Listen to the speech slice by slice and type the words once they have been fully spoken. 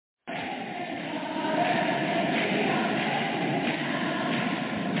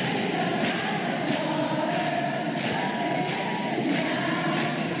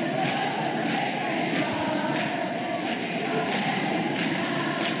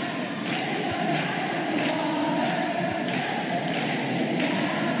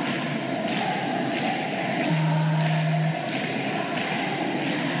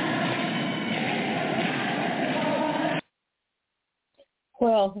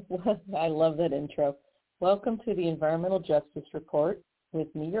Well, I love that intro. Welcome to the Environmental Justice Report with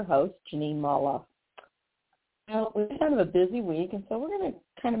me, your host, Jeanine Molloff. Now, we've kind of a busy week, and so we're going to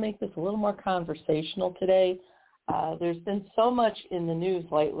kind of make this a little more conversational today. There's been so much in the news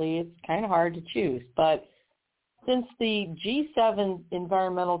lately, it's kind of hard to choose. But since the G7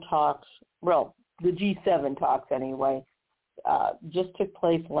 environmental talks, well, the G7 talks anyway, just took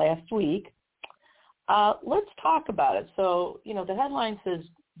place last week, let's talk about it. So, the headline says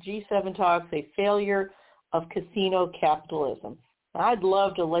G7 talks, a failure of casino capitalism. Now, I'd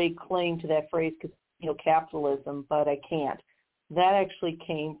love to lay claim to that phrase, casino capitalism, but I can't. That actually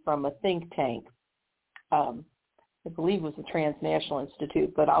came from a think tank. I believe it was the Transnational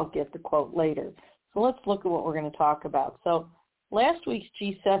Institute, but I'll get the quote later. So let's look at what we're going to talk about. So last week's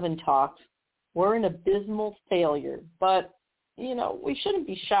G7 talks were an abysmal failure, but, we shouldn't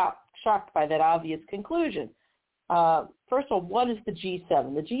be shocked by that obvious conclusion. First of all, what is the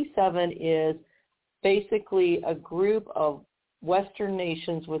G7? The G7 is basically a group of Western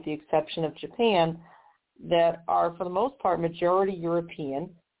nations, with the exception of Japan, that are, for the most part, majority European,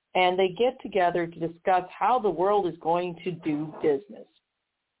 and they get together to discuss how the world is going to do business.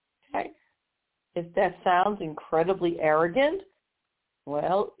 Okay? If that sounds incredibly arrogant,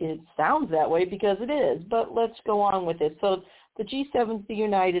 well, it sounds that way because it is, but let's go on with it. So the G7 is the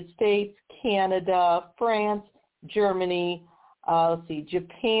United States, Canada, France, Germany,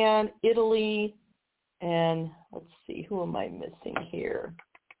 Japan, Italy, and let's see, who am I missing here?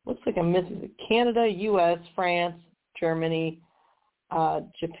 Looks like I'm missing Canada, U.S., France, Germany,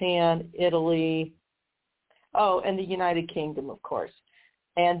 Japan, Italy, and the United Kingdom, of course.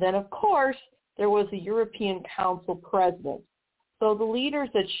 And then, of course, there was the European Council president. So the leaders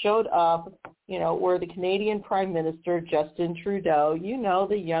that showed up, were the Canadian Prime Minister, Justin Trudeau,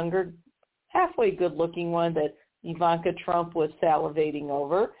 the younger, halfway good-looking one that Ivanka Trump was salivating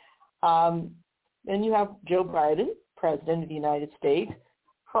over. Then you have Joe Biden, President of the United States.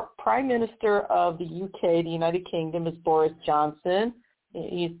 Prime Minister of the UK, the United Kingdom, is Boris Johnson.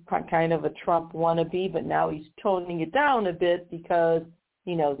 He's kind of a Trump wannabe, but now he's toning it down a bit because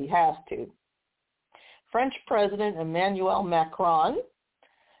he knows he has to. French President Emmanuel Macron,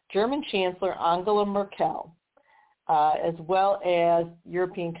 German Chancellor Angela Merkel, as well as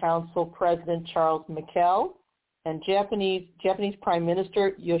European Council President Charles Michel, and Japanese Prime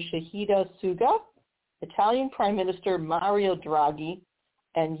Minister Yoshihide Suga, Italian Prime Minister Mario Draghi,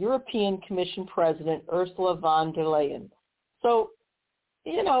 and European Commission President Ursula von der Leyen. So,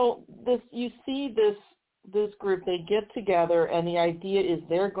 you see this group, they get together, and the idea is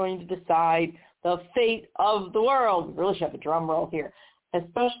they're going to decide the fate of the world. We really should have a drum roll here,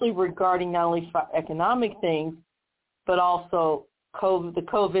 especially regarding not only economic things, but also the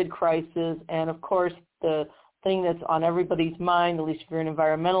COVID crisis, and of course the thing that's on everybody's mind, at least if you're an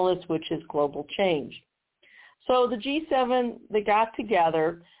environmentalist, which is global change. So the G7, they got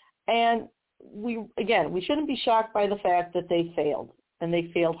together, and we shouldn't be shocked by the fact that they failed, and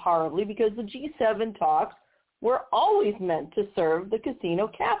they failed horribly, because the G7 talks were always meant to serve the casino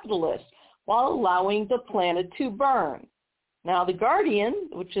capitalists while allowing the planet to burn. Now, The Guardian,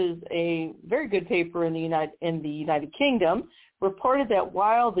 which is a very good paper in the United Kingdom, reported that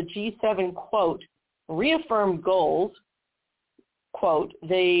while the G7, quote, reaffirmed goals, quote,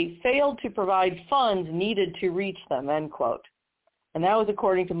 they failed to provide funds needed to reach them, end quote. And that was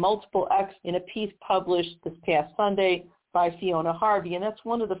according to multiple experts in a piece published this past Sunday by Fiona Harvey, and that's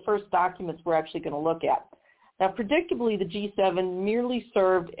one of the first documents we're actually going to look at. Now, predictably, the G7 merely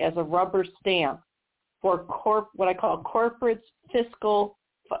served as a rubber stamp for what I call corporates' fiscal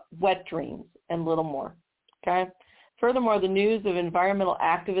wet dreams and little more, okay? Furthermore, the news of environmental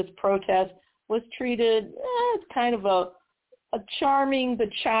activist protests was treated as kind of a charming but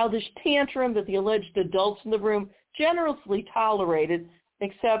childish tantrum that the alleged adults in the room generously tolerated,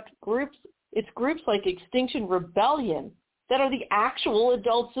 except it's groups like Extinction Rebellion that are the actual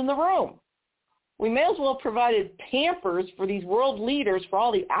adults in the room. We may as well have provided Pampers for these world leaders for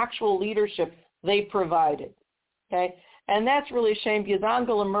all the actual leadership they provided, okay? And that's really a shame, because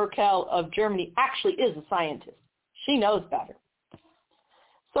Angela Merkel of Germany actually is a scientist. She knows better.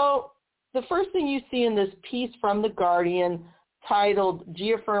 So the first thing you see in this piece from The Guardian titled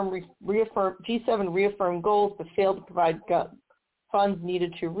G7 Reaffirmed Goals but Failed to Provide Funds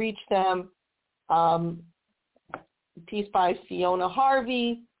Needed to Reach Them, piece by Fiona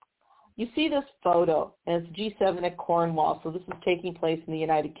Harvey. You see this photo, and it's G7 at Cornwall, so this is taking place in the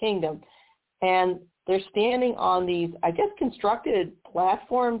United Kingdom. And they're standing on these, I guess, constructed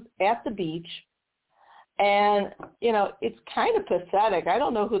platforms at the beach. And, it's kind of pathetic. I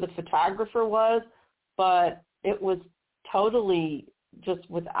don't know who the photographer was, but it was totally just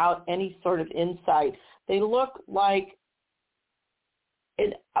without any sort of insight. They look like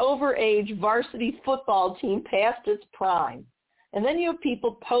an overage varsity football team past its prime. And then you have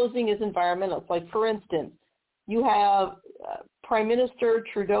people posing as environmentalists. Like, for instance, you have Prime Minister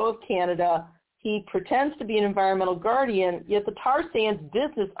Trudeau of Canada. He pretends to be an environmental guardian, yet the tar sands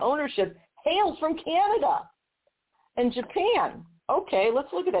business ownership hails from Canada. And Japan, okay,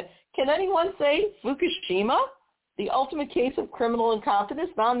 let's look at it. Can anyone say Fukushima, the ultimate case of criminal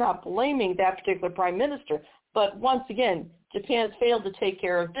incompetence? Now, I'm not blaming that particular prime minister, but once again, Japan has failed to take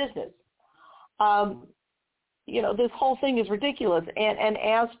care of business. This whole thing is ridiculous. And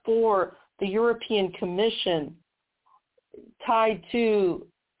as for the European Commission tied to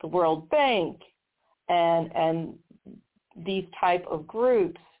the World Bank and these type of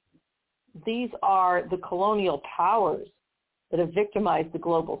groups, these are the colonial powers that have victimized the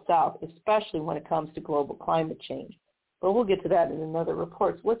global South, especially when it comes to global climate change. But we'll get to that in another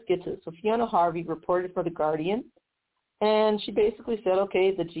report. So let's get to it. So Fiona Harvey reported for The Guardian, and she basically said,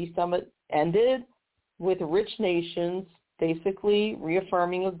 okay, the G summit ended with rich nations basically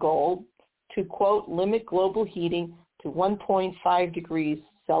reaffirming a goal to, quote, limit global heating to 1.5 degrees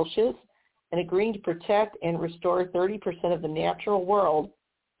Celsius and agreeing to protect and restore 30% of the natural world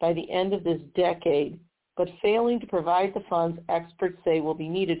by the end of this decade, but failing to provide the funds experts say will be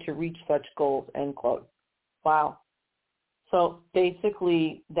needed to reach such goals, end quote. Wow. So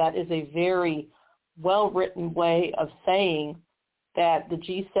basically, that is a very well-written way of saying that the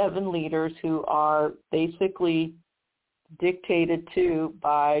G7 leaders, who are basically dictated to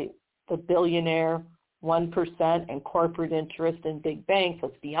by the billionaire 1% and corporate interest in big banks,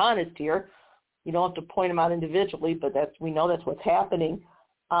 let's be honest here, you don't have to point them out individually, but we know that's what's happening.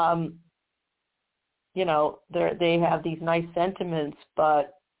 They have these nice sentiments,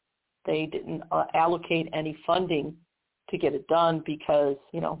 but they didn't allocate any funding to get it done because,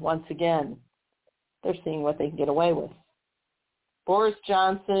 once again, they're seeing what they can get away with. Boris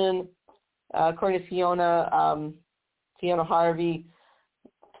Johnson, according to Fiona Harvey,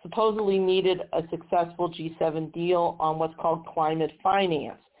 supposedly needed a successful G7 deal on what's called climate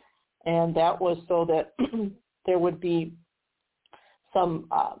finance. And that was so that there would be some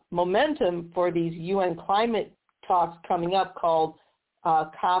momentum for these UN climate talks coming up called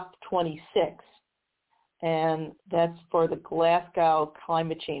COP26. And that's for the Glasgow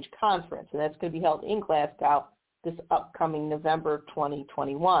Climate Change Conference. And that's going to be held in Glasgow this upcoming November of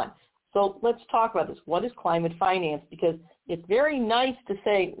 2021. So let's talk about this. What is climate finance? Because it's very nice to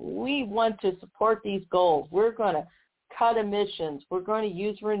say we want to support these goals. We're going to cut emissions. We're going to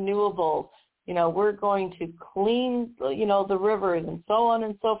use renewables. We're going to clean, the rivers and so on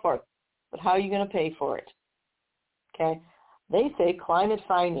and so forth. But how are you going to pay for it? Okay. They say climate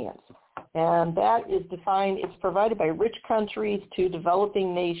finance. And that is defined, it's provided by rich countries to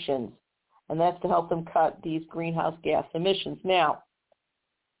developing nations. And that's to help them cut these greenhouse gas emissions. Now,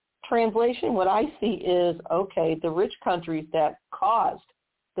 translation, what I see is, okay, the rich countries that caused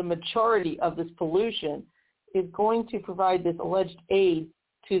the majority of this pollution is going to provide this alleged aid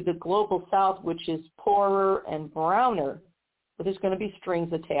to the global South, which is poorer and browner, but there's going to be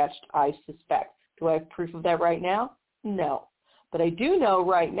strings attached, I suspect. Do I have proof of that right now? No. But I do know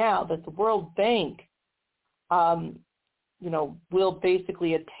right now that the World Bank, will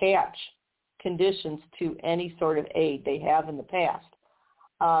basically attach conditions to any sort of aid they have in the past.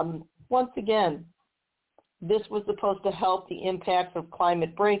 Once again, this was supposed to help the impacts of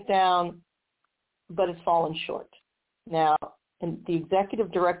climate breakdown, but it's fallen short. Now, and the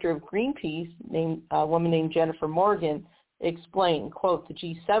executive director of Greenpeace, a woman named Jennifer Morgan, explained, quote, the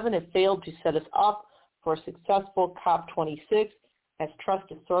G7 have failed to set us up for a successful COP26 as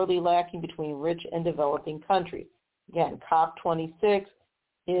trust is sorely lacking between rich and developing countries. Again, COP26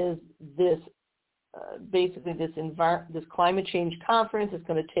 is this basically this climate change conference is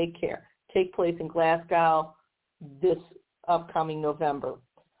going to take place in Glasgow this upcoming November.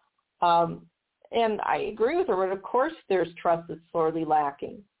 And I agree with her, but of course there's trust that's sorely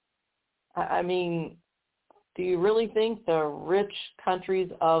lacking. I mean, do you really think the rich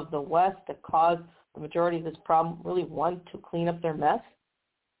countries of the West that caused the majority of this problem really want to clean up their mess?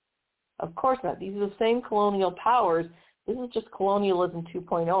 Of course not. These are the same colonial powers. This is just colonialism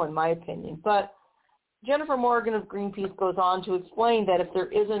 2.0 in my opinion. But Jennifer Morgan of Greenpeace goes on to explain that if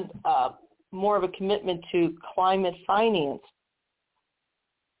there isn't more of a commitment to climate finance,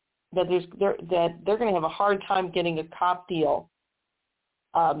 that they're going to have a hard time getting a COP deal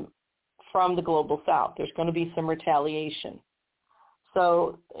from the global South. There's going to be some retaliation.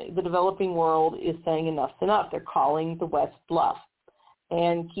 So the developing world is saying enough's enough. They're calling the West bluff.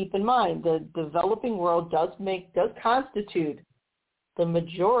 And keep in mind, the developing world does constitute the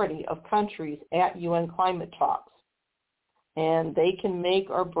majority of countries at UN climate talks, and they can make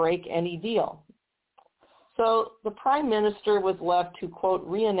or break any deal. So the Prime Minister was left to, quote,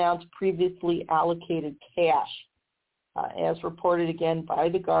 re-announce previously allocated cash, as reported again by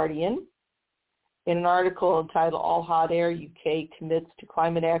The Guardian in an article entitled All Hot Air, UK Commits to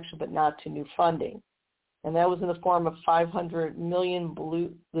Climate Action but Not to New Funding. And that was in the form of 500 million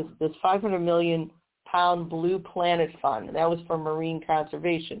this 500 million pound Blue Planet Fund, and that was for marine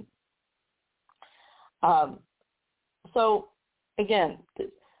conservation. So again,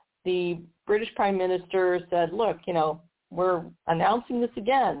 the British Prime Minister said, look, we're announcing this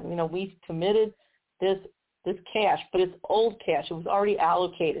again. We've committed this cash, but it's old cash. It was already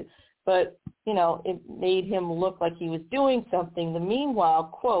allocated. But, it made him look like he was doing something. Meanwhile,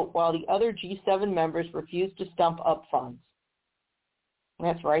 quote, while the other G7 members refused to stump up funds. And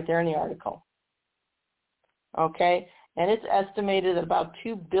that's right there in the article. Okay? And it's estimated about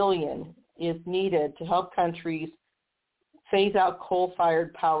 $2 billion is needed to help countries phase out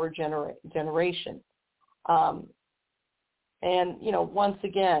coal-fired power generation. And, once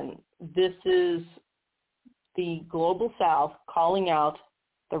again, this is the global South calling out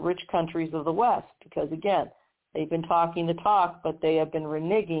the rich countries of the West because, again, they've been talking the talk, but they have been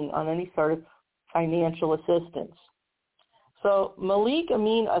reneging on any sort of financial assistance. So Malik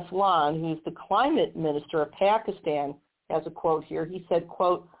Amin Aslan, who's the climate minister of Pakistan, has a quote here. He said,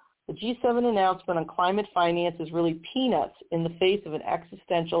 quote, the G7 announcement on climate finance is really peanuts in the face of an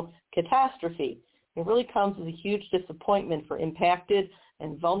existential catastrophe. It really comes as a huge disappointment for impacted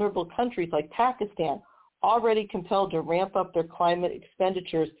and vulnerable countries like Pakistan, already compelled to ramp up their climate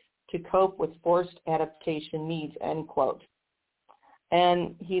expenditures to cope with forced adaptation needs, end quote.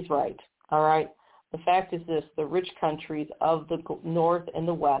 And he's right, all right? The fact is this, the rich countries of the North and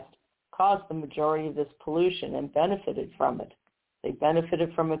the West caused the majority of this pollution and benefited from it. They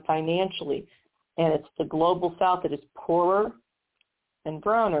benefited from it financially. And it's the global South that is poorer and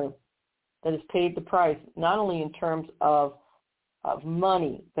browner that has paid the price, not only in terms of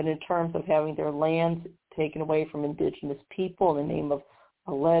money, but in terms of having their lands taken away from indigenous people in the name of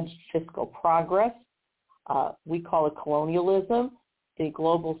alleged fiscal progress. We call it colonialism. The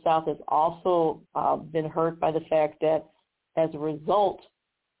global South has also been hurt by the fact that as a result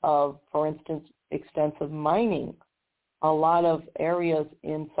of, for instance, extensive mining, a lot of areas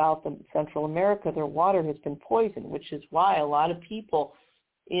in South and Central America, their water has been poisoned, which is why a lot of people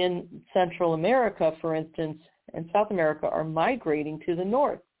in Central America, for instance, and South America are migrating to the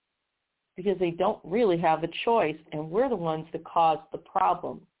north because they don't really have a choice, and we're the ones that cause the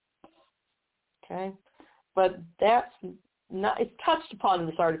problem. Okay? But that's not, it's touched upon in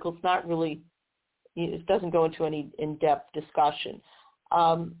this article. It's not really, it doesn't go into any in-depth discussion.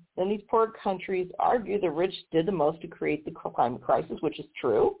 And these poor countries argue the rich did the most to create the climate crisis, which is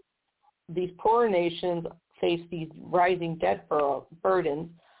true. These poorer nations face these rising debt burdens,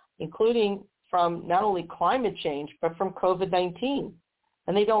 including from not only climate change, but from COVID-19.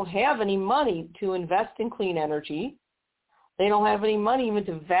 And they don't have any money to invest in clean energy. They don't have any money even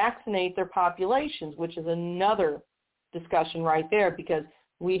to vaccinate their populations, which is another discussion right there, because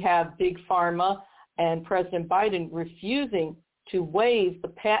we have Big Pharma and President Biden refusing to waive the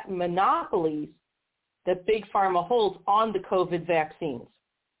patent monopolies that Big Pharma holds on the COVID vaccines,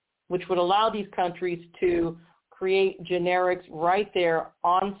 which would allow these countries to create generics right there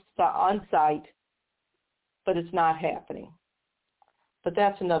on site, but it's not happening. But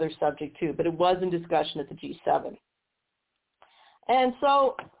that's another subject too, but it was in discussion at the G7. And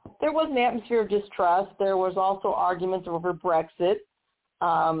so there was an atmosphere of distrust. There was also arguments over Brexit.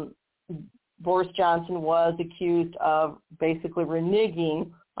 Boris Johnson was accused of basically reneging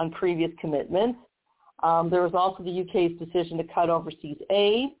on previous commitments. There was also the UK's decision to cut overseas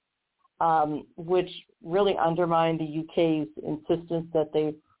aid, which really undermined the UK's insistence that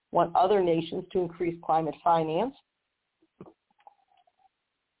they want other nations to increase climate finance.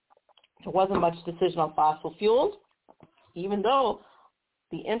 There wasn't much decision on fossil fuels, even though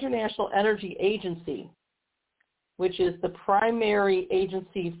the International Energy Agency, which is the primary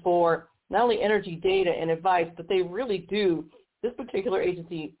agency for not only energy data and advice, but they really do, this particular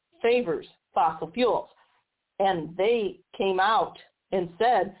agency favors fossil fuels. And they came out and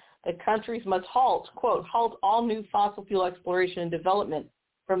said that countries must halt, quote, halt all new fossil fuel exploration and development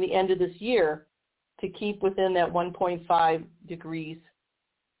from the end of this year to keep within that 1.5 degrees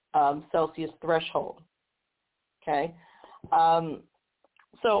Celsius threshold. Okay.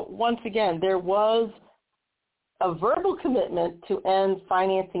 So once again, there was a verbal commitment to end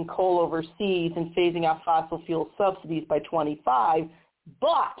financing coal overseas and phasing out fossil fuel subsidies by 25,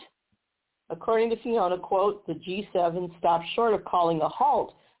 but According to Fiona, quote, the G7 stopped short of calling a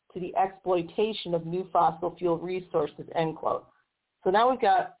halt to the exploitation of new fossil fuel resources, end quote. So now we've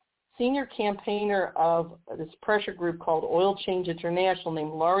got senior campaigner of this pressure group called Oil Change International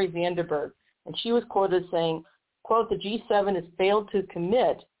named Laurie Vanderberg, and she was quoted saying, quote, the G7 has failed to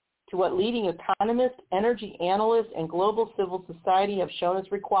commit to what leading economists, energy analysts, and global civil society have shown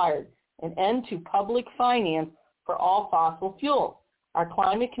is required, an end to public finance for all fossil fuels. Our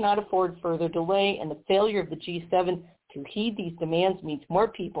climate cannot afford further delay, and the failure of the G7 to heed these demands means more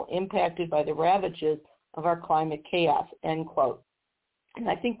people impacted by the ravages of our climate chaos, end quote. And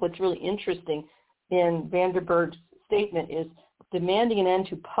I think what's really interesting in Vanderberg's statement is demanding an end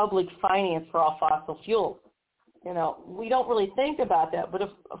to public finance for all fossil fuels. You know, we don't really think about that, but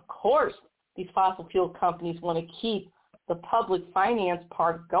of course these fossil fuel companies want to keep the public finance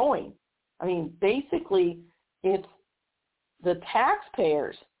part going. I mean, basically, it's the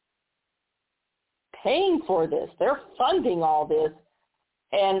taxpayers paying for this. They're funding all this,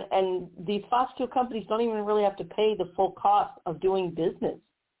 and these fossil fuel companies don't even really have to pay the full cost of doing business.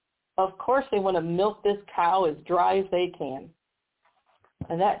 Of course, they want to milk this cow as dry as they can,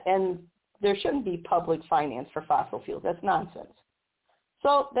 and there shouldn't be public finance for fossil fuels. That's nonsense.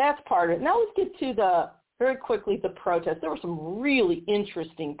 So that's part of it. Now let's get to very quickly the protests. There were some really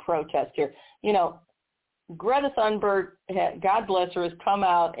interesting protests here. You know, Greta Thunberg, God bless her, has come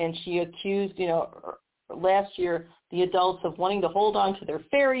out and she accused, last year the adults of wanting to hold on to their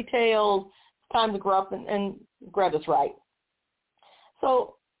fairy tales. It's time to grow up, and Greta's right.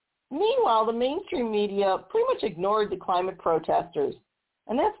 So meanwhile, the mainstream media pretty much ignored the climate protesters,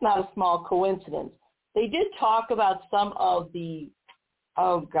 and that's not a small coincidence. They did talk about some of the,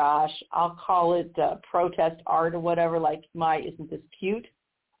 I'll call it protest art or whatever, like isn't this cute?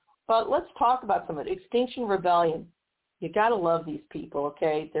 But let's talk about some of it. Extinction Rebellion. You got to love these people,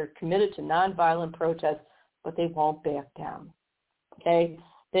 okay? They're committed to nonviolent protest, but they won't back down, okay?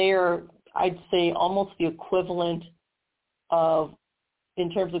 They are, I'd say, almost the equivalent of,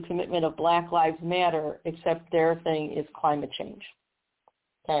 in terms of commitment of Black Lives Matter, except their thing is climate change.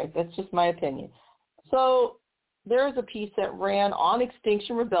 Okay, that's just my opinion. So there's a piece that ran on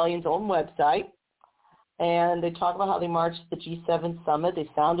Extinction Rebellion's own website, and they talk about how they marched to the G7 summit. They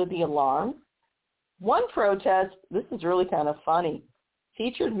sounded the alarm. One protest, this is really kind of funny,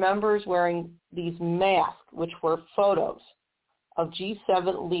 featured members wearing these masks, which were photos of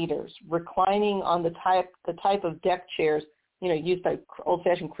G7 leaders reclining on the type of deck chairs, used by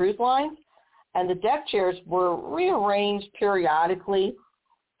old-fashioned cruise lines. And the deck chairs were rearranged periodically.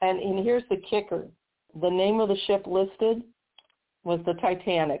 And here's the kicker. The name of the ship listed was the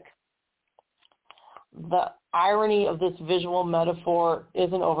Titanic. The irony of this visual metaphor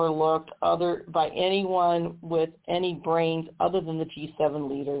isn't overlooked by anyone with any brains other than the G7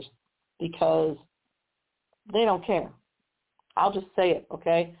 leaders, because they don't care. I'll just say it,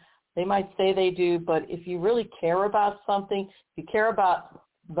 okay? They might say they do, but if you really care about something, if you care about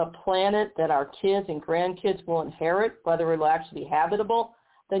the planet that our kids and grandkids will inherit, whether it will actually be habitable,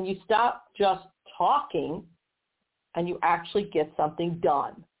 then you stop just talking and you actually get something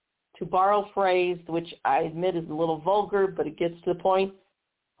done. To borrow a phrase, which I admit is a little vulgar, but it gets to the point,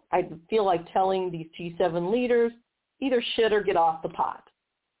 I feel like telling these G7 leaders, either shit or get off the pot.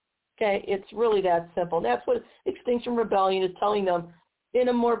 Okay, it's really that simple. That's what Extinction Rebellion is telling them in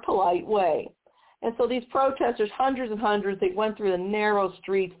a more polite way. And so these protesters, hundreds and hundreds, they went through the narrow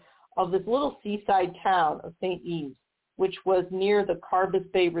streets of this little seaside town of St. Yves, which was near the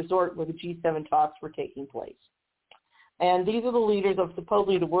Carbis Bay Resort where the G7 talks were taking place. And these are the leaders of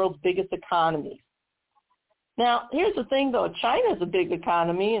supposedly the world's biggest economies. Now, here's the thing, though. China is a big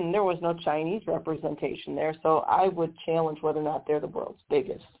economy, and there was no Chinese representation there, so I would challenge whether or not they're the world's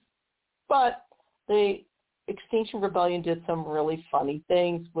biggest. But the Extinction Rebellion did some really funny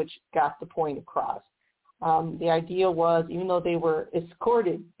things, which got the point across. The idea was, even though they were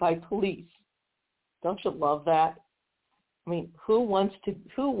escorted by police, don't you love that? I mean, who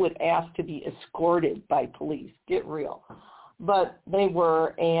would ask to be escorted by police? Get real. But they were,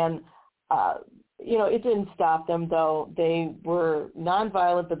 and, it didn't stop them, though. They were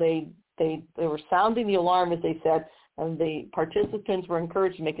nonviolent, but they were sounding the alarm, as they said, and the participants were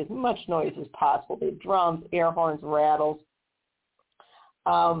encouraged to make as much noise as possible. They had drums, air horns, rattles.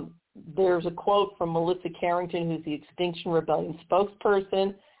 There's a quote from Melissa Carrington, who's the Extinction Rebellion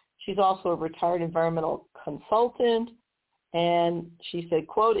spokesperson. She's also a retired environmental consultant. And she said,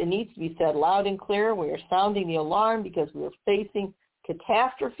 quote, "It needs to be said loud and clear. We are sounding the alarm because we are facing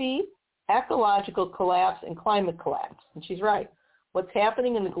catastrophe, ecological collapse, and climate collapse." And she's right. What's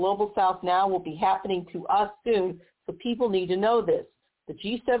happening in the global south now will be happening to us soon, so people need to know this.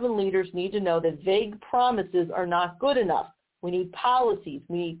 The G7 leaders need to know that vague promises are not good enough. We need policies,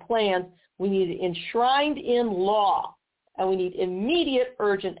 we need plans, we need it enshrined in law, and we need immediate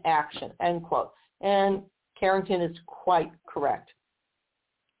urgent action, end quote. And Carrington is quite correct.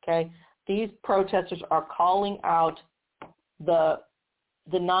 Okay? These protesters are calling out the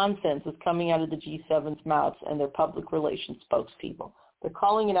nonsense that's coming out of the G7's mouths and their public relations spokespeople. They're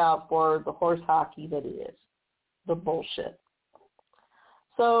calling it out for the horse hockey that it is, the bullshit.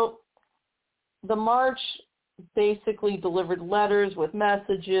 So the march basically delivered letters with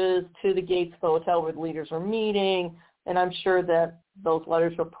messages to the gates of the hotel where the leaders were meeting, and I'm sure that those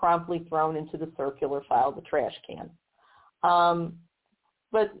letters were promptly thrown into the circular file, the trash can.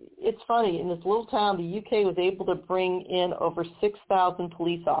 But it's funny, in this little town, the UK was able to bring in over 6,000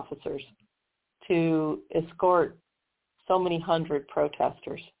 police officers to escort so many hundred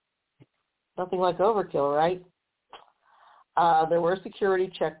protesters. Nothing like overkill, right? There were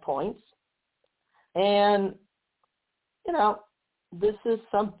security checkpoints. And, you know, this is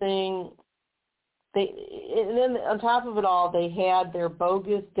something, and then on top of it all, they had their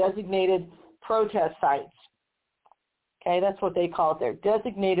bogus designated protest sites. Okay, that's what they call it there,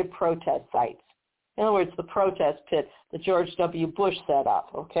 designated protest sites. In other words, the protest pit that George W. Bush set up,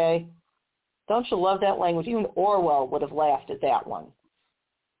 okay? Don't you love that language? Even Orwell would have laughed at that one.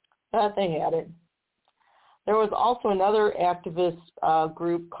 But they had it. There was also another activist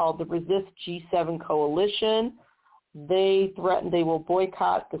group called the Resist G7 Coalition. They threatened they will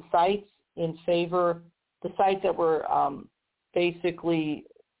boycott the sites in favor, the sites that were basically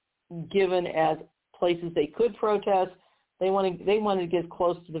given as places they could protest. They wanted to get as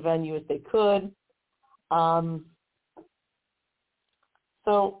close to the venue as they could.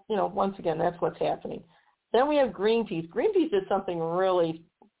 So, you know, once again, that's what's happening. Then we have Greenpeace. Greenpeace did something really,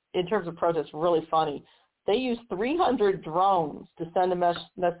 in terms of protests, really funny. They used 300 drones to send a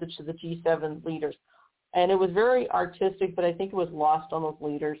message to the G7 leaders. And it was very artistic, but I think it was lost on those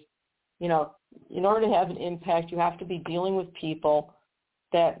leaders. You know, in order to have an impact, you have to be dealing with people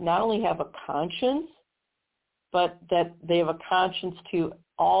that not only have a conscience, but that they have a conscience to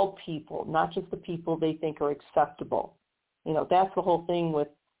all people, not just the people they think are acceptable. You know, that's the whole thing with,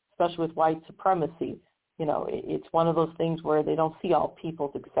 especially with white supremacy. You know, it's one of those things where they don't see all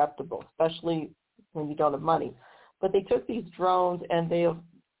people as acceptable, especially when you don't have money. But they took these drones and they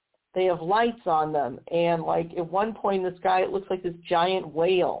have lights on them. And like at one point in the sky, it looks like this giant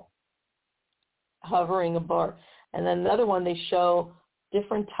whale hovering above. And then another one, they show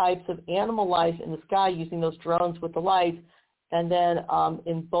different types of animal life in the sky using those drones with the lights. And then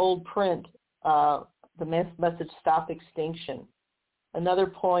in bold print, the message, stop extinction. Another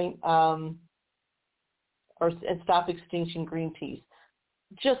point, and stop extinction, Greenpeace.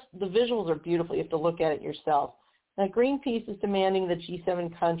 Just the visuals are beautiful. You have to look at it yourself. Now, Greenpeace is demanding that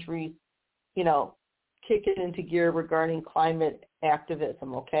G7 countries, you know, kick it into gear regarding climate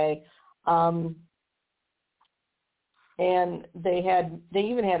activism, okay? And they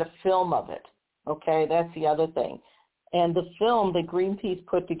even had a film of it, okay? That's the other thing. And the film that Greenpeace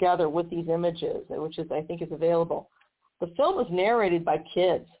put together with these images, which is, I think, is available, the film was narrated by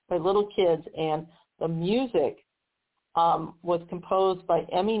kids, by little kids, and the music was composed by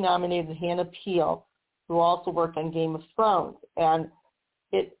Emmy-nominated Hannah Peel, who also worked on Game of Thrones. And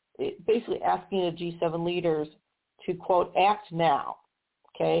it basically asking the G7 leaders to, quote, act now,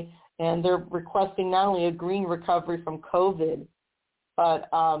 okay? And they're requesting not only a green recovery from COVID, but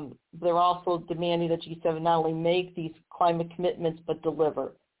they're also demanding that G7 not only make these climate commitments, but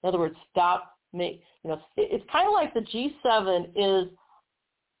deliver. In other words, it's kind of like the G7 is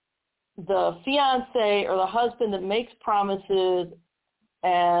the fiance or the husband that makes promises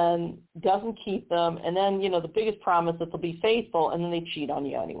and doesn't keep them, and then, you know, the biggest promise that they'll be faithful, and then they cheat on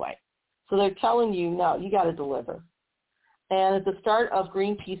you anyway. So they're telling you, no, you got to deliver. And at the start of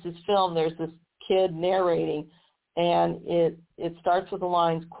Greenpeace's film, there's this kid narrating, and it starts with the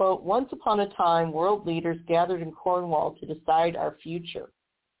lines, quote, "Once upon a time, world leaders gathered in Cornwall to decide our future."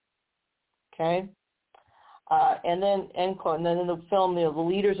 Okay? And then, end quote, and then in the film, you know, the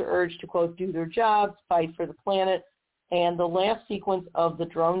leaders are urged to, quote, do their jobs, fight for the planet. And the last sequence of the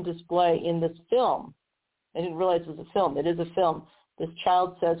drone display in this film, I didn't realize it was a film. It is a film. This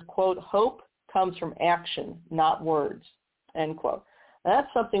child says, quote, "Hope comes from action, not words," end quote. Now,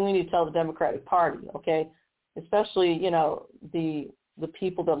 that's something we need to tell the Democratic Party, okay? Especially, you know, the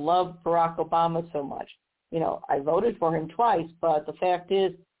people that love Barack Obama so much. You know, I voted for him twice, but the fact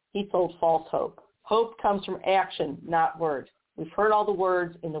is he sold false hope. Hope comes from action, not words. We've heard all the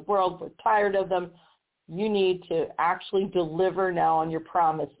words in the world. We're tired of them. You need to actually deliver now on your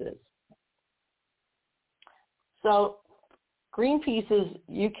promises. So Greenpeace's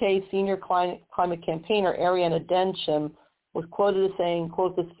UK senior climate campaigner, Ariana Densham, was quoted as saying,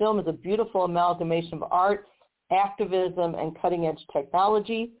 quote, "This film is a beautiful amalgamation of art, activism, and cutting-edge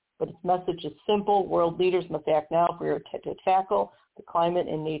technology, but its message is simple. World leaders must act now if we are to tackle the climate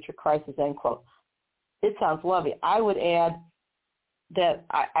and nature crisis," end quote. It sounds lovely. I would add that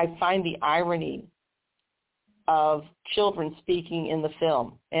I find the irony of children speaking in the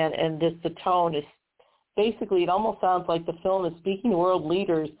film, and the tone is basically, it almost sounds like the film is speaking to world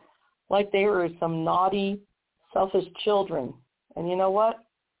leaders like they were some naughty, selfish children. And you know what?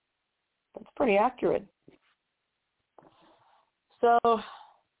 That's pretty accurate. So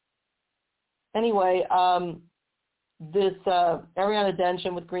anyway, this Ariana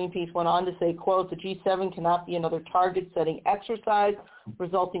Densham with Greenpeace went on to say, quote, "The G7 cannot be another target-setting exercise,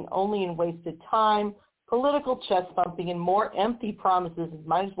 resulting only in wasted time, political chest thumping, and more empty promises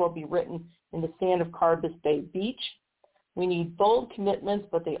might as well be written in the sand of Carbis Bay Beach. We need bold commitments,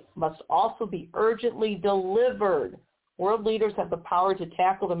 but they must also be urgently delivered. World leaders have the power to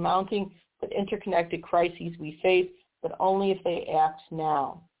tackle the mounting but interconnected crises we face, but only if they act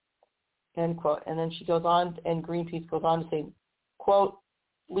now," end quote. And then she goes on, and Greenpeace goes on to say, quote,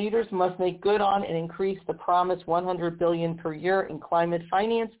 "Leaders must make good on and increase the promised $100 billion per year in climate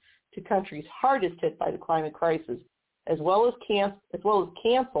finance to countries hardest hit by the climate crisis, as well as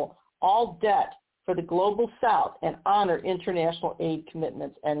cancel all debt for the global south and honor international aid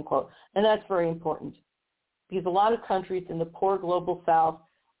commitments," end quote. And that's very important, because a lot of countries in the poor global south,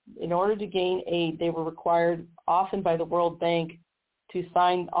 in order to gain aid, they were required often by the World Bank to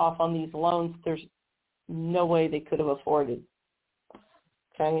sign off on these loans there's no way they could have afforded.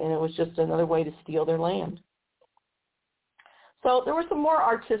 Okay, and it was just another way to steal their land. So there were some more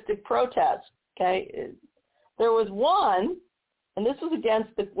artistic protests. Okay, there was one, and this was against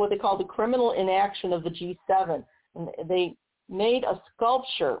what they call the criminal inaction of the G7. And they made a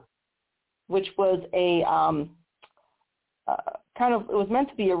sculpture, which was a it was meant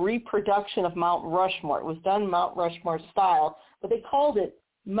to be a reproduction of Mount Rushmore. It was done Mount Rushmore style, but they called it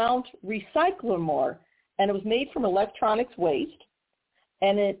Mount Recyclamore, and it was made from electronics waste,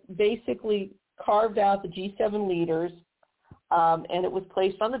 and it basically carved out the G7 leaders, and it was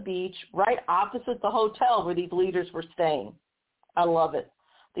placed on the beach right opposite the hotel where these leaders were staying. I love it.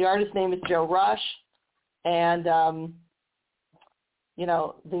 The artist's name is Joe Rush, and,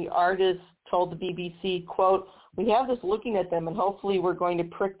 the artist told the BBC, quote, "We have this looking at them, and hopefully we're going to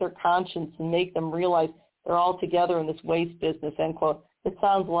prick their conscience and make them realize they're all together in this waste business," end quote. It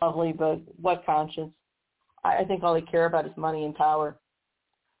sounds lovely, but what conscience? I think all they care about is money and power.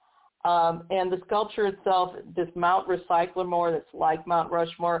 And the sculpture itself, this Mount Recyclamore that's like Mount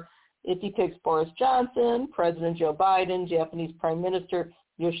Rushmore, it depicts Boris Johnson, President Joe Biden, Japanese Prime Minister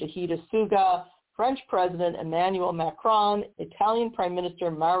Yoshihide Suga, French President Emmanuel Macron, Italian Prime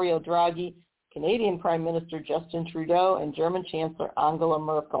Minister Mario Draghi, Canadian Prime Minister Justin Trudeau, and German Chancellor Angela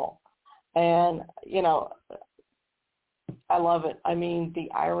Merkel. And, I love it. I mean, the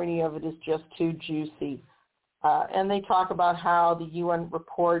irony of it is just too juicy. And they talk about how the UN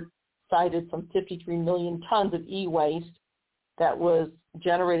report cited some 53 million tons of e-waste that was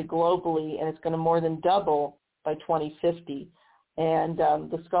generated globally, and it's going to more than double by 2050. And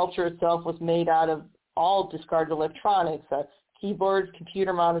the sculpture itself was made out of all discarded electronics, keyboards,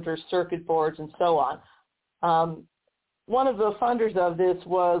 computer monitors, circuit boards, and so on. One of the funders of this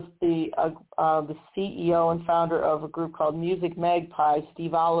was the CEO and founder of a group called Music Magpie,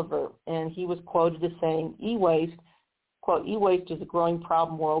 Steve Oliver, and he was quoted as saying, "E-waste, quote, e-waste is a growing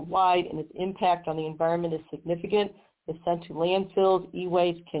problem worldwide, and its impact on the environment is significant. If sent to landfills,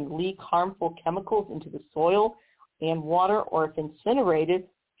 e-waste can leak harmful chemicals into the soil and water, or if incinerated,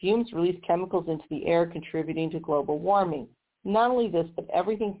 fumes release chemicals into the air, contributing to global warming. Not only this, but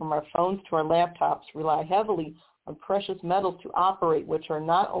everything from our phones to our laptops rely heavily on precious metals to operate, which are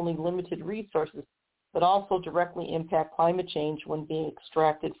not only limited resources, but also directly impact climate change when being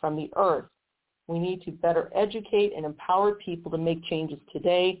extracted from the earth. We need to better educate and empower people to make changes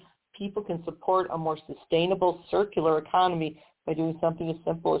today. People can support a more sustainable circular economy by doing something as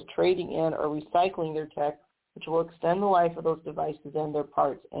simple as trading in or recycling their tech, which will extend the life of those devices and their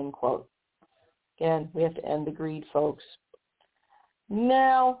parts," end quote. Again, we have to end the greed, folks.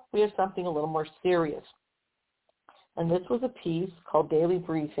 Now we have something a little more serious. And this was a piece called Daily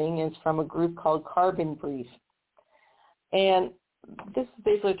Briefing, and it's from a group called Carbon Brief. And this is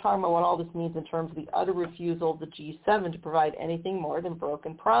basically talking about what all this means in terms of the utter refusal of the G7 to provide anything more than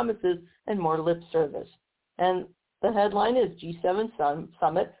broken promises and more lip service. And the headline is G7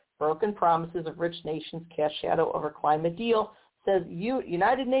 Summit, Broken Promises of Rich Nations Cast Shadow Over Climate Deal, says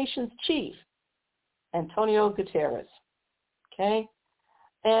United Nations Chief Antonio Guterres. okay?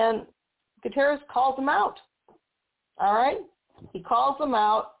 And Guterres calls them out, all right? He calls them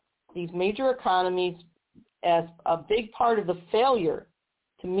out, these major economies, as a big part of the failure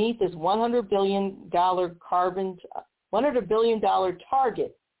to meet this $100 billion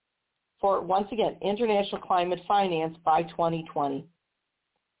target for, once again, international climate finance by 2020.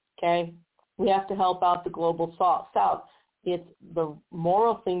 Okay? We have to help out the global south. It's the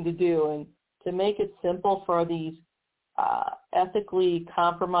moral thing to do, and to make it simple for these ethically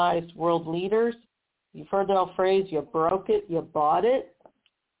compromised world leaders, you've heard the old phrase, you broke it, you bought it.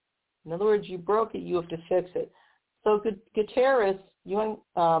 In other words, you broke it, you have to fix it. So Guterres, UN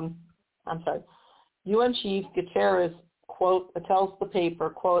Chief Guterres, quote, tells the paper,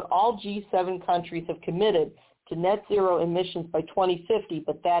 quote, all G7 countries have committed to net zero emissions by 2050,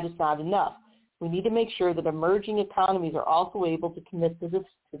 but that is not enough. We need to make sure that emerging economies are also able to commit to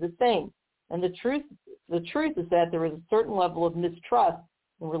the same. And the truth is that there is a certain level of mistrust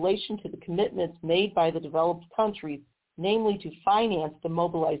in relation to the commitments made by the developed countries, namely to finance the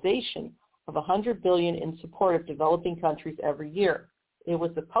mobilization of $100 billion in support of developing countries every year. It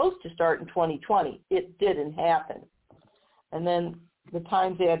was supposed to start in 2020. It didn't happen. And then the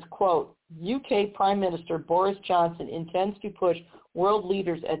Times adds, quote, UK Prime Minister Boris Johnson intends to push world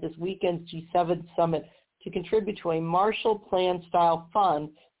leaders at this weekend's G7 summit to contribute to a Marshall Plan-style fund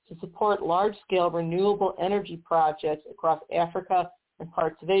to support large-scale renewable energy projects across Africa and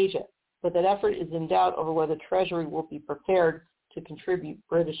parts of Asia. But that effort is in doubt over whether Treasury will be prepared to contribute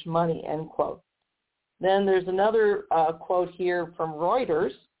British money, end quote. Then there's another quote here from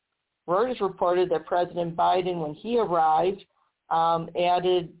Reuters. Reuters reported that President Biden, when he arrived,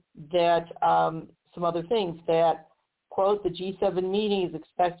 added that some other things, that, quote, the G7 meeting is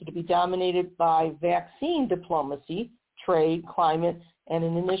expected to be dominated by vaccine diplomacy, trade, climate, and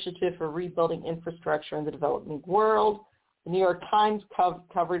an initiative for rebuilding infrastructure in the developing world. The New York Times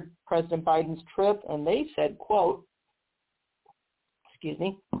covered President Biden's trip, and they said, quote,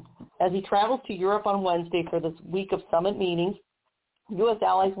 as he travels to Europe on Wednesday for this week of summit meetings, U.S.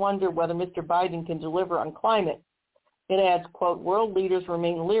 allies wonder whether Mr. Biden can deliver on climate. It adds, quote, world leaders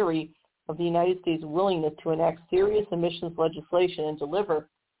remain leery of the United States' willingness to enact serious emissions legislation and deliver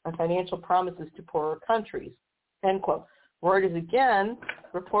on financial promises to poorer countries, end quote. Reuters again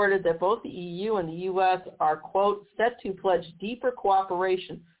reported that both the EU and the U.S. are, quote, set to pledge deeper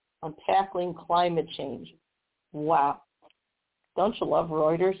cooperation on tackling climate change. Wow. Don't you love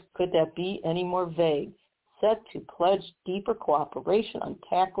Reuters? Could that be any more vague? Set to pledge deeper cooperation on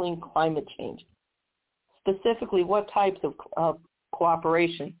tackling climate change. Specifically, what types of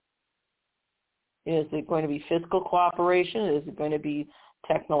cooperation? Is it going to be fiscal cooperation? Is it going to be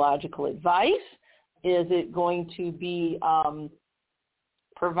technological advice? Is it going to be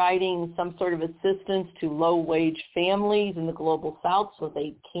providing some sort of assistance to low-wage families in the global south so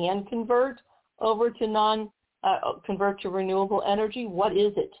they can convert over to convert to renewable energy? What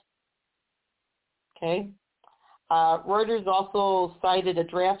is it? Okay. Reuters also cited a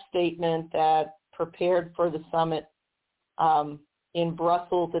draft statement that prepared for the summit in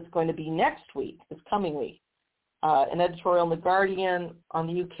Brussels. It's going to be next week, this coming week. An editorial in The Guardian on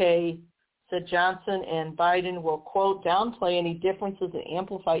the UK said Johnson and Biden will, quote, downplay any differences and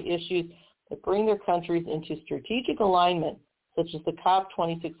amplify issues that bring their countries into strategic alignment, such as the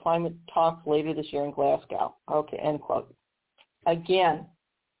COP26 climate talks later this year in Glasgow. Okay, end quote. Again,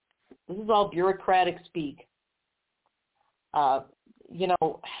 this is all bureaucratic speak.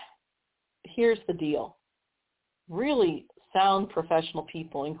 Here's the deal. Really sound professional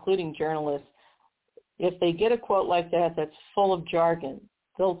people, including journalists, if they get a quote like that that's full of jargon,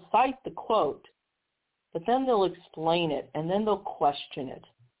 they'll cite the quote, but then they'll explain it, and then they'll question it.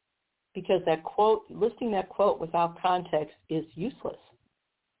 Because that quote, listing that quote without context is useless.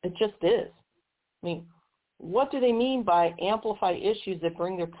 It just is. I mean, what do they mean by amplify issues that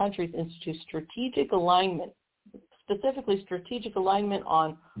bring their countries into strategic alignment? Specifically, strategic alignment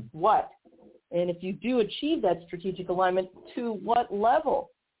on what? And if you do achieve that strategic alignment, to what level?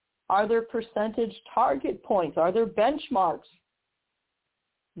 Are there percentage target points? Are there benchmarks?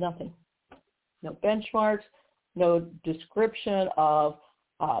 Nothing. No benchmarks, no description of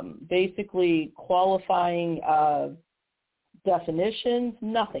basically qualifying definitions,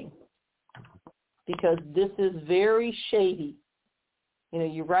 nothing. Because this is very shady.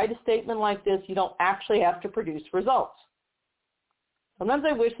 You write a statement like this, you don't actually have to produce results. Sometimes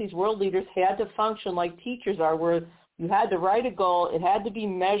I wish these world leaders had to function like teachers are, where you had to write a goal, it had to be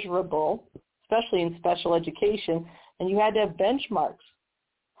measurable, especially in special education, and you had to have benchmarks.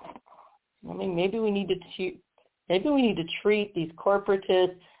 I mean, maybe we need to treat these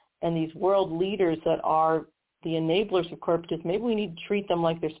corporatists and these world leaders that are the enablers of corporatists, maybe we need to treat them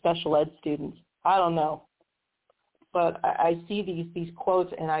like they're special ed students. I don't know. But I see these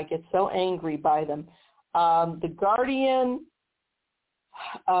quotes, and I get so angry by them. The Guardian,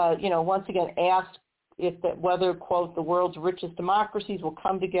 once again asked whether, quote, the world's richest democracies will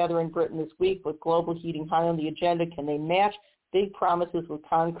come together in Britain this week with global heating high on the agenda. Can they match big promises with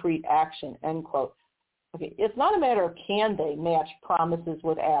concrete action, end quote. Okay, it's not a matter of can they match promises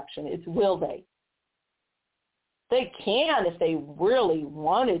with action. It's will they. They can if they really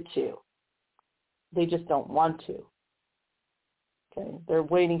wanted to. They just don't want to. Okay, they're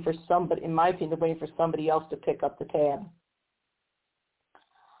waiting for somebody, in my opinion, they're waiting for somebody else to pick up the tab.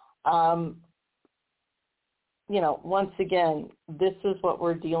 Once again, this is what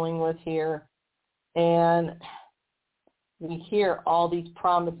we're dealing with here. And we hear all these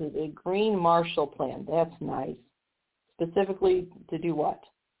promises, a green Marshall Plan. That's nice. Specifically to do what?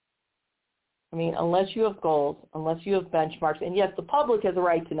 I mean, unless you have goals, unless you have benchmarks, and yes, the public has a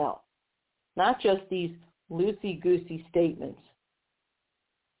right to know, not just these loosey-goosey statements.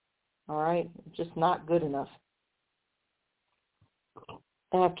 All right, just not good enough.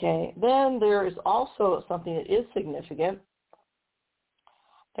 Okay, then there is also something that is significant.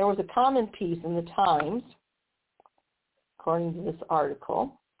 There was a comment piece in the Times, according to this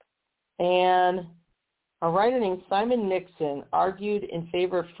article, and a writer named Simon Nixon argued in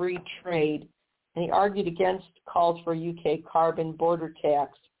favor of free trade, and he argued against calls for a UK carbon border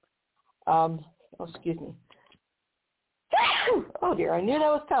tax. Excuse me. Oh dear, I knew that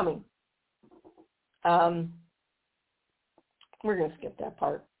was coming. We're going to skip that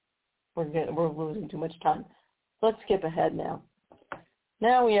part. We're losing too much time. Let's skip ahead now.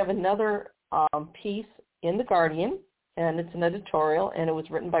 Now we have another piece in The Guardian, and it's an editorial, and it was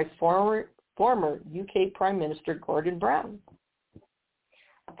written by former UK Prime Minister Gordon Brown.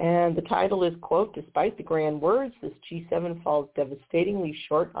 And the title is, quote, despite the grand words, this G7 falls devastatingly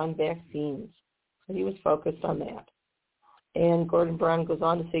short on vaccines. So he was focused on that. And Gordon Brown goes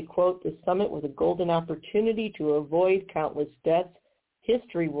on to say, quote, this summit was a golden opportunity to avoid countless deaths.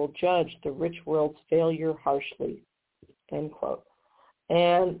 History will judge the rich world's failure harshly, end quote.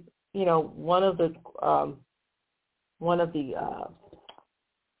 And, one of the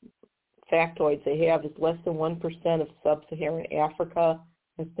factoids they have is less than 1% of sub-Saharan Africa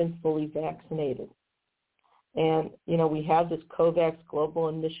has been fully vaccinated. And, we have this COVAX global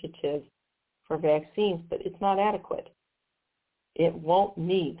initiative for vaccines, but it's not adequate. It won't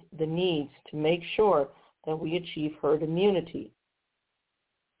meet the needs to make sure that we achieve herd immunity.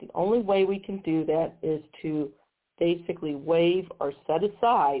 The only way we can do that is to basically waive or set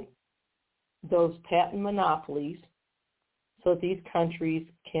aside those patent monopolies so that these countries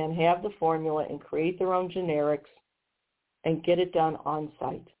can have the formula and create their own generics and get it done on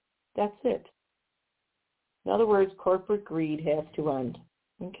site. That's it. In other words, corporate greed has to end.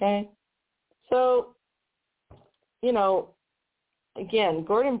 Okay? So, again,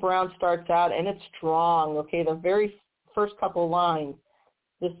 Gordon Brown starts out, and it's strong, okay? The very first couple of lines,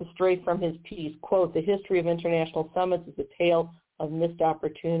 this is straight from his piece, quote, the history of international summits is a tale of missed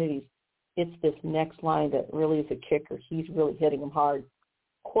opportunities. It's this next line that really is a kicker. He's really hitting them hard.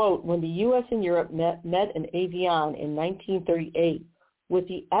 Quote, when the U.S. and Europe met in Evian in 1938 with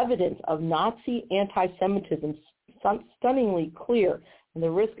the evidence of Nazi anti-Semitism stunningly clear and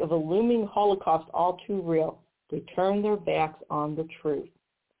the risk of a looming Holocaust all too real, they turned their backs on the truth.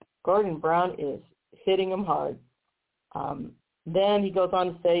 Gordon Brown is hitting them hard. Then he goes on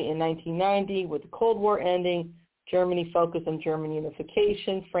to say in 1990, with the Cold War ending, Germany focused on German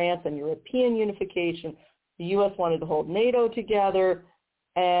unification, France on European unification. The U.S. wanted to hold NATO together,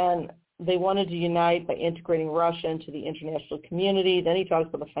 and they wanted to unite by integrating Russia into the international community. Then he talks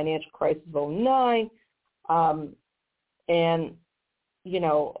about the financial crisis of 2009. And,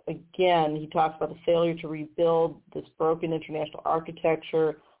 again, he talks about the failure to rebuild this broken international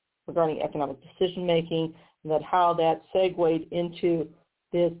architecture regarding economic decision-making, and that how that segued into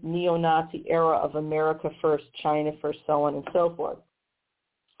this neo-Nazi era of America first, China first, so on and so forth.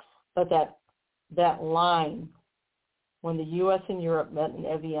 But that line, when the U.S. and Europe met in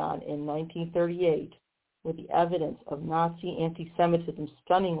Evian in 1938, with the evidence of Nazi anti-Semitism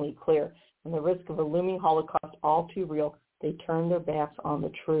stunningly clear and the risk of a looming Holocaust all too real, they turned their backs on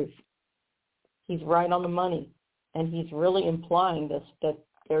the truth. He's right on the money, and he's really implying this, that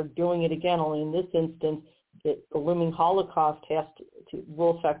they're doing it again, only in this instance, the looming Holocaust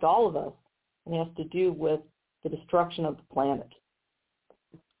will affect all of us, and has to do with the destruction of the planet.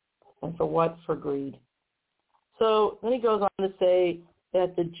 And for what? For greed. So then he goes on to say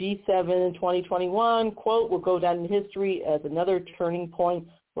that the G7 in 2021, quote, will go down in history as another turning point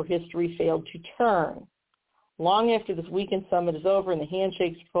where history failed to turn. Long after this weekend summit is over and the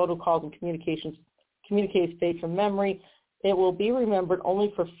handshakes, protocols, and communiques fade from memory, it will be remembered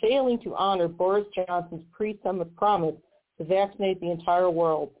only for failing to honor Boris Johnson's pre-summit promise to vaccinate the entire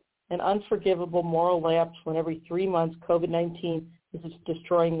world, an unforgivable moral lapse when every 3 months COVID-19 is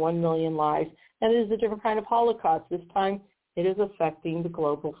destroying 1 million lives. And it is a different kind of Holocaust. This time it is affecting the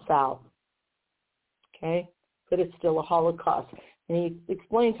global South. Okay? But it's still a Holocaust. And he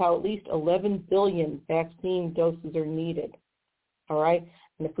explains how at least 11 billion vaccine doses are needed. All right?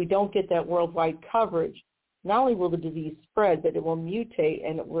 And if we don't get that worldwide coverage, not only will the disease spread, but it will mutate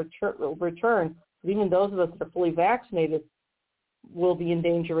and it will return. But even those of us that are fully vaccinated will be in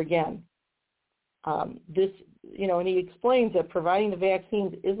danger again. And he explains that providing the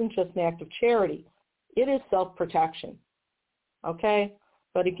vaccines isn't just an act of charity. It is self-protection. Okay?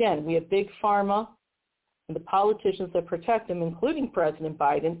 But again, we have big pharma and the politicians that protect them, including President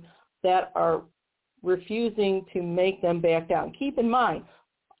Biden, that are refusing to make them back down. Keep in mind,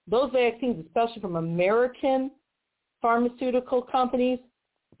 those vaccines, especially from American pharmaceutical companies,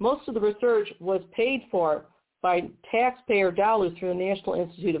 most of the research was paid for by taxpayer dollars through the National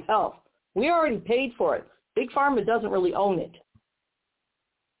Institute of Health. We already paid for it. Big Pharma doesn't really own it.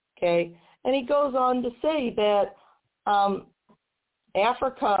 Okay? And he goes on to say that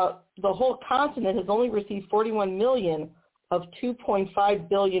Africa, the whole continent, has only received 41 million of 2.5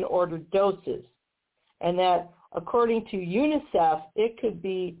 billion ordered doses. And that, according to UNICEF, it could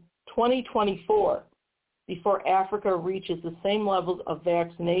be 2024 before Africa reaches the same levels of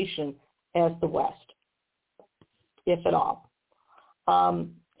vaccination as the West, if at all.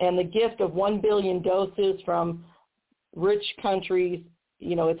 And the gift of 1 billion doses from rich countries,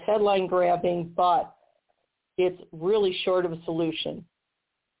 it's headline grabbing, but it's really short of a solution,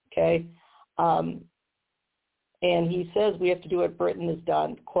 okay? And he says we have to do what Britain has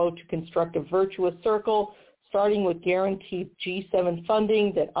done, quote, to construct a virtuous circle, starting with guaranteed G7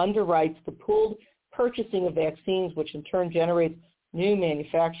 funding that underwrites the pooled purchasing of vaccines, which in turn generates new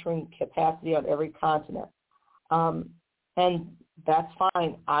manufacturing capacity on every continent. And that's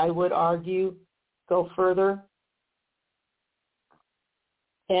fine. I would argue go further,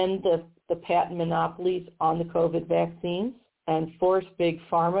 end the patent monopolies on the COVID vaccines and force Big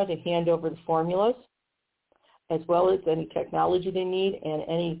Pharma to hand over the formulas, as well as any technology they need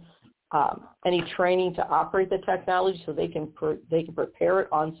and any training to operate the technology so they can prepare it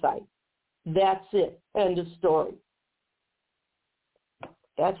on site. That's it. End of story.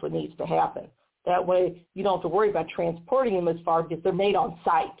 That's what needs to happen. That way you don't have to worry about transporting them as far because they're made on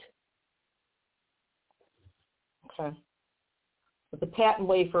site. Okay. But the patent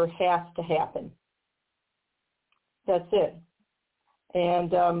waiver has to happen. That's it.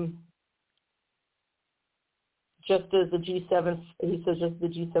 And just as the G7, he says, just the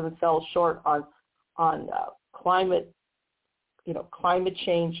G7 fell short on climate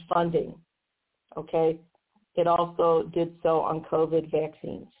change funding. Okay, it also did so on COVID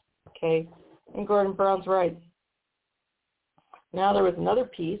vaccines. Okay, and Gordon Brown's right. Now there was another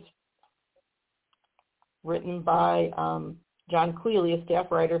piece written by John Quealy, a staff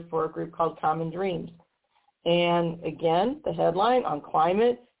writer for a group called Common Dreams. And again, the headline on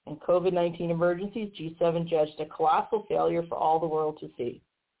climate and COVID-19 emergencies, G7 judged a colossal failure for all the world to see.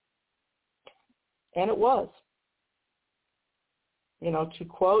 And it was. To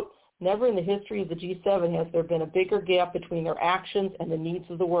quote, never in the history of the G7 has there been a bigger gap between their actions and the needs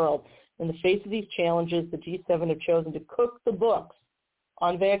of the world. In the face of these challenges, the G7 have chosen to cook the books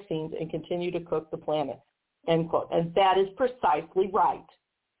on vaccines and continue to cook the planet, end quote. And that is precisely right.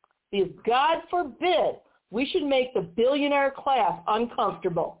 Because God forbid we should make the billionaire class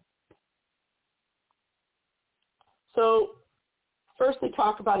uncomfortable. So first they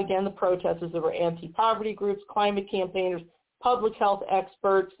talk about, again, the protesters that were anti-poverty groups, climate campaigners, public health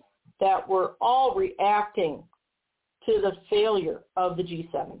experts that were all reacting to the failure of the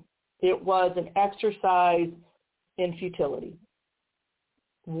G7. It was an exercise in futility,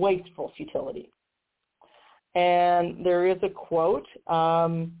 wasteful futility. And there is a quote,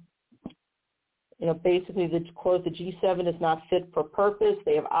 basically the quote, the G7 is not fit for purpose.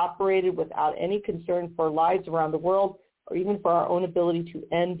 They have operated without any concern for lives around the world or even for our own ability to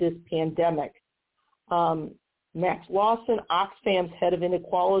end this pandemic. Max Lawson, Oxfam's head of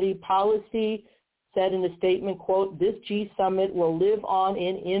inequality policy, said in the statement, quote, this G summit will live on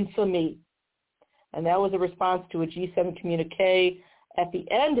in infamy. And that was a response to a G7 communique at the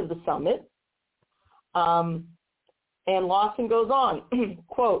end of the summit. And Lawson goes on,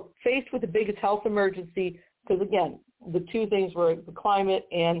 quote, faced with the biggest health emergency, because again, the two things were the climate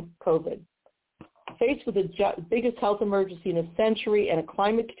and COVID. Faced with the biggest health emergency in a century and a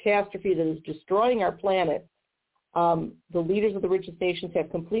climate catastrophe that is destroying our planet, The leaders of the richest nations have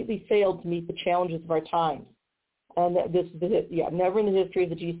completely failed to meet the challenges of our times. And never in the history of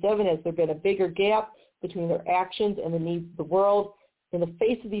the G7 has there been a bigger gap between their actions and the needs of the world. In the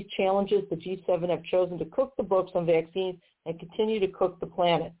face of these challenges, the G7 have chosen to cook the books on vaccines and continue to cook the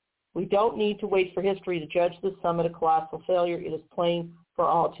planet. We don't need to wait for history to judge this summit a colossal failure. It is plain for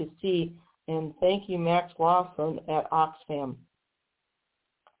all to see. And thank you, Max Lawson at Oxfam.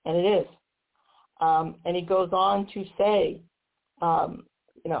 And it is. And he goes on to say,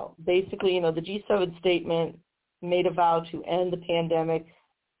 basically, the G7 statement made a vow to end the pandemic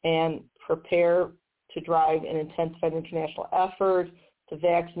and prepare to drive an intensified international effort to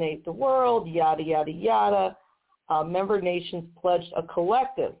vaccinate the world, yada, yada, yada. Member nations pledged a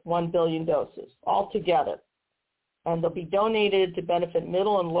collective 1 billion doses altogether, and they'll be donated to benefit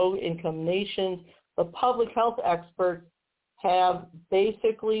middle and low-income nations. The public health experts have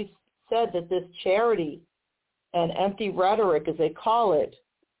basically said that this charity and empty rhetoric, as they call it,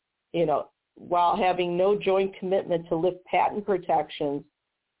 while having no joint commitment to lift patent protections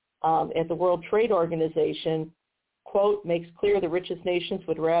at the World Trade Organization, quote, makes clear the richest nations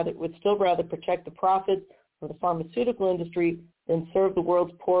would still rather protect the profits of the pharmaceutical industry than serve the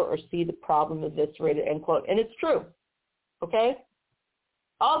world's poor or see the problem eviscerated, end quote. And it's true, okay?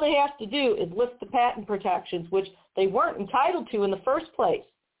 All they have to do is lift the patent protections, which they weren't entitled to in the first place.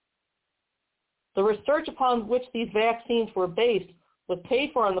 The research upon which these vaccines were based was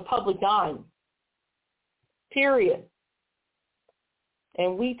paid for on the public dime, period.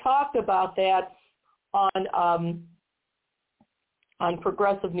 And we talked about that on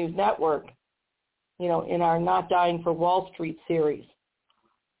Progressive News Network, in our Not Dying for Wall Street series.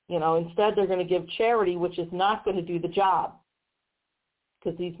 Instead they're going to give charity, which is not going to do the job,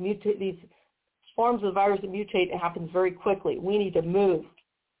 because these forms of the virus that mutate, it happens very quickly. We need to move,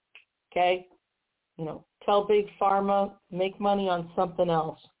 okay? Tell Big Pharma, make money on something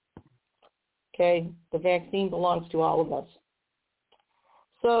else, okay? The vaccine belongs to all of us.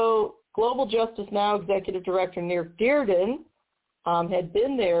 So Global Justice Now Executive Director Neil Dearden had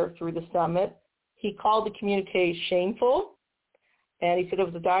been there through the summit. He called the communique shameful, and he said it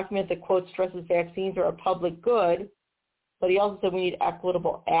was a document that, quote, stresses vaccines are a public good, but he also said we need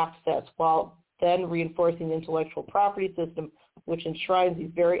equitable access while then reinforcing the intellectual property system, which enshrines these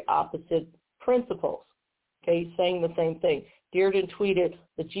very opposite principles. Okay, he's saying the same thing. Dearden tweeted,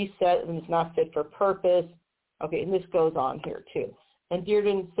 the G7 is not fit for purpose. Okay, and this goes on here too. And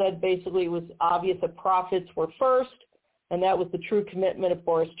Dearden said basically it was obvious that profits were first, and that was the true commitment of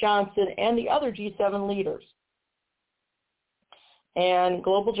Boris Johnson and the other G7 leaders. And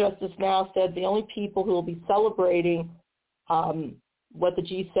Global Justice Now said the only people who will be celebrating what the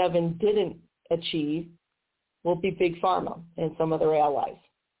G7 didn't achieve will be Big Pharma and some of their allies.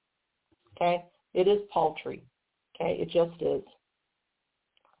 Okay? It is paltry. Okay? It just is.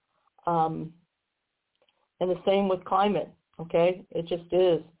 And the same with climate. Okay? It just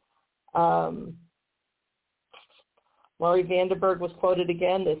is. Laurie Vandenberg was quoted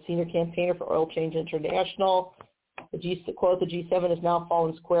again, the senior campaigner for Oil Change International. Quote, the G7 has now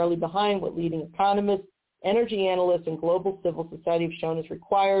fallen squarely behind what leading economists, energy analysts, and global civil society have shown is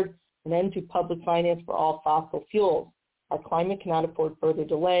required, an end to public finance for all fossil fuels. Our climate cannot afford further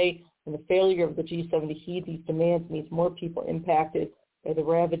delay, and the failure of the G7 to heed these demands means more people impacted by the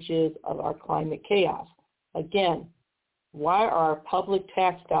ravages of our climate chaos. Again, why are our public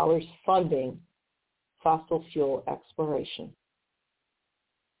tax dollars funding fossil fuel exploration?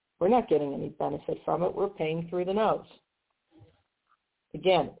 We're not getting any benefit from it. We're paying through the nose.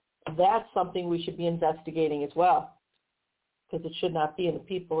 Again, that's something we should be investigating as well, because it should not be, and the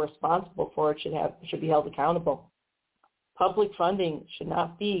people responsible for it should be held accountable. Public funding should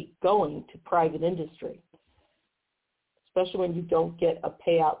not be going to private industry, especially when you don't get a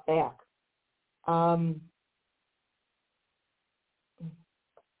payout back.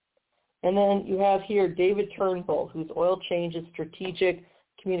 And then you have here David Turnbull, who's Oil Change's strategic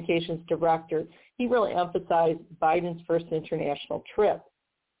communications director. He really emphasized Biden's first international trip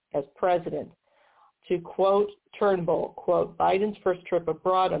as president. To quote Turnbull, quote, Biden's first trip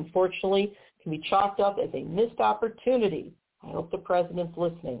abroad, unfortunately, can be chalked up as a missed opportunity. I hope the president's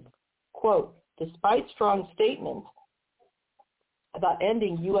listening. Quote, despite strong statements about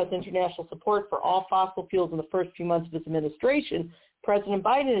ending U.S. international support for all fossil fuels in the first few months of his administration, President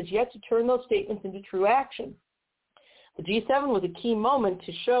Biden has yet to turn those statements into true action. The G7 was a key moment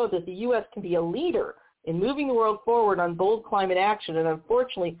to show that the U.S. can be a leader in moving the world forward on bold climate action, and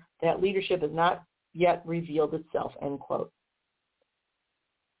unfortunately, that leadership has not yet revealed itself, end quote.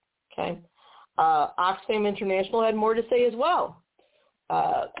 Okay. Oxfam International had more to say as well.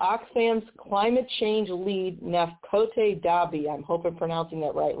 Oxfam's climate change lead, Nafkote Dabi, I hope I'm pronouncing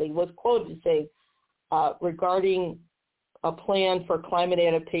that rightly, was quoted to say regarding a plan for climate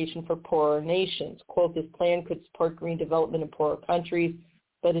adaptation for poorer nations. Quote, this plan could support green development in poorer countries,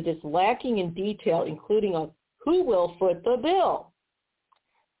 but it is lacking in detail, including on who will foot the bill.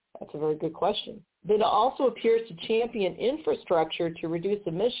 That's a very good question. It also appears to champion infrastructure to reduce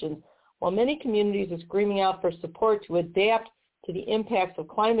emissions, while many communities are screaming out for support to adapt to the impacts of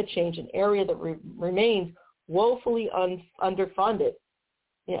climate change, an area that remains woefully underfunded.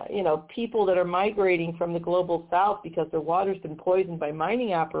 People that are migrating from the global south because their water's been poisoned by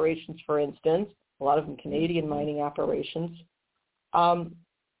mining operations, for instance, a lot of them Canadian mining operations,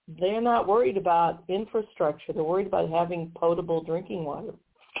 they're not worried about infrastructure. They're worried about having potable drinking water.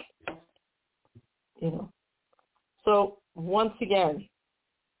 So once again,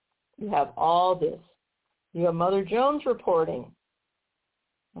 you have all this. You have Mother Jones reporting.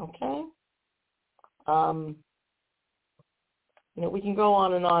 Okay? We can go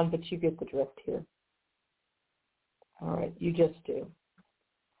on and on, but you get the drift here. All right, you just do.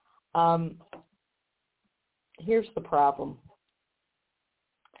 Here's the problem.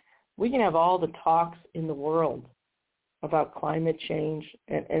 We can have all the talks in the world about climate change,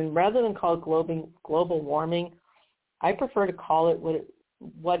 and rather than call it global warming, I prefer to call it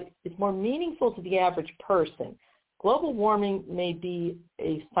what is more meaningful to the average person. Global warming may be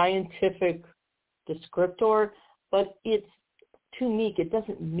a scientific descriptor, but it's too meek. It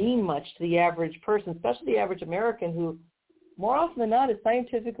doesn't mean much to the average person, especially the average American who, more often than not, is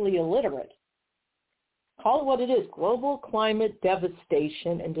scientifically illiterate. Call it what it is, global climate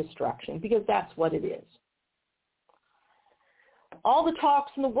devastation and destruction, because that's what it is. All the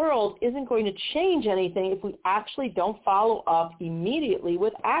talks in the world isn't going to change anything if we actually don't follow up immediately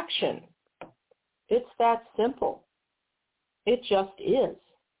with action. It's that simple. It just is.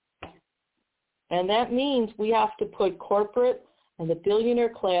 And that means we have to put corporate and the billionaire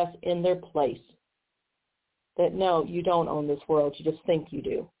class in their place. That no, you don't own this world, you just think you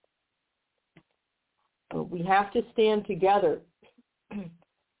do. We have to stand together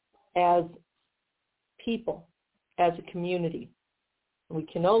as people, as a community. We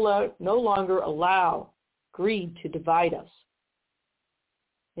can no longer allow greed to divide us.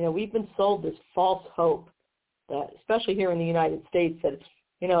 We've been sold this false hope that, especially here in the United States, that,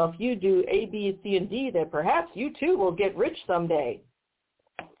 if you do A, B, C, and D, that perhaps you too will get rich someday.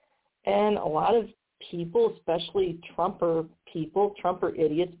 And a lot of people, especially Trumper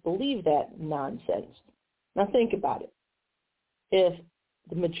idiots, believe that nonsense. Now think about it. If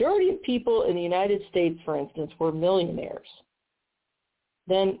the majority of people in the United States, for instance, were millionaires,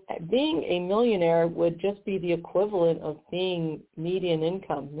 then being a millionaire would just be the equivalent of being median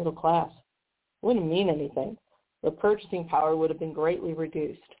income, middle class. It wouldn't mean anything. The purchasing power would have been greatly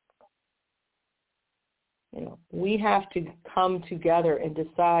reduced. We have to come together and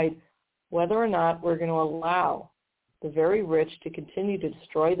decide whether or not we're going to allow the very rich to continue to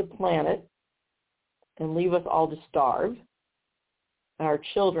destroy the planet and leave us all to starve, and our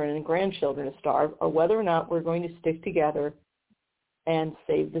children and grandchildren to starve, or whether or not we're going to stick together and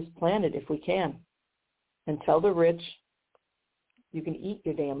save this planet if we can. And tell the rich, you can eat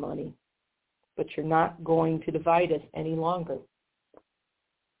your damn money, but you're not going to divide us any longer.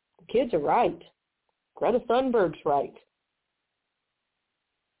 The kids are right. Greta Thunberg's right.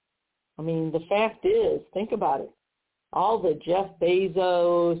 The fact is, think about it. All the Jeff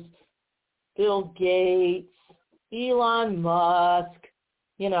Bezos, Bill Gates, Elon Musk,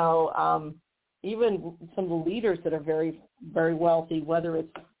 even some of the leaders that are very, very wealthy, whether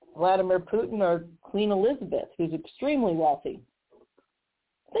it's Vladimir Putin or Queen Elizabeth, who's extremely wealthy.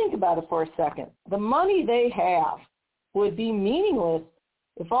 Think about it for a second. The money they have would be meaningless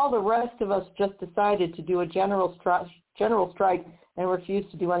if all the rest of us just decided to do a general strike and refuse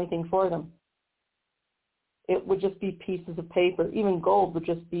to do anything for them. It would just be pieces of paper. Even gold would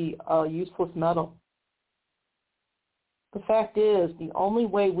just be a useless metal. The fact is, the only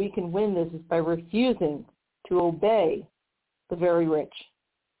way we can win this is by refusing to obey the very rich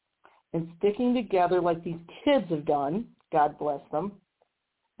and sticking together like these kids have done, God bless them,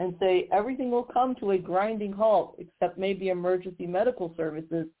 and say everything will come to a grinding halt except maybe emergency medical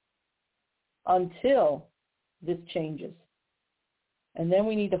services until this changes. And then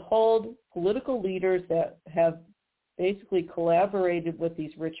we need to hold political leaders that have basically collaborated with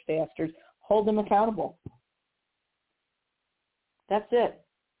these rich bastards, hold them accountable. That's it.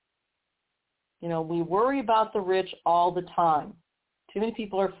 We worry about the rich all the time. Too many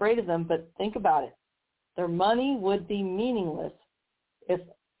people are afraid of them, but think about it. Their money would be meaningless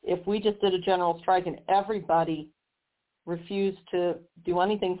if we just did a general strike and everybody refuse to do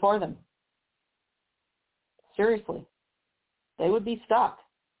anything for them. Seriously, they would be stuck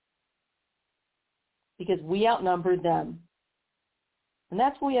because we outnumber them. And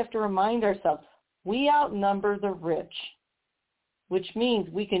that's what we have to remind ourselves. We outnumber the rich, which means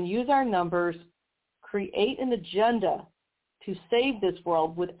we can use our numbers, create an agenda to save this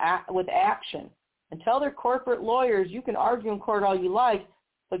world with action. And tell their corporate lawyers, you can argue in court all you like,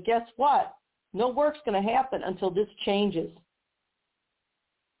 but guess what? No work's going to happen until this changes.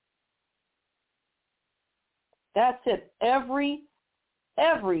 That's it. Every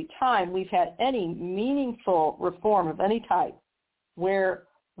time we've had any meaningful reform of any type where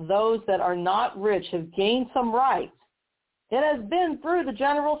those that are not rich have gained some rights, it has been through the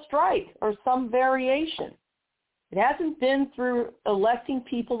general strike or some variation. It hasn't been through electing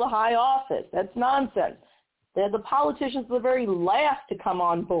people to high office. That's nonsense. They're the politicians are the very last to come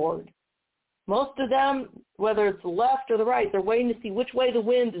on board. Most of them, whether it's the left or the right, they're waiting to see which way the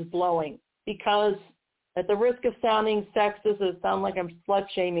wind is blowing because, at the risk of sounding sexist, it sounds like I'm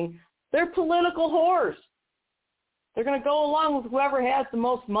slut-shaming, they're political whores. They're going to go along with whoever has the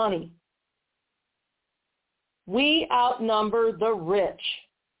most money. We outnumber the rich.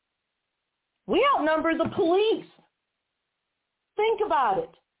 We outnumber the police. Think about it.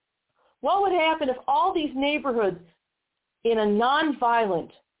 What would happen if all these neighborhoods, in a nonviolent,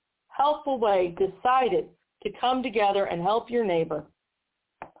 helpful way, decided to come together and help your neighbor?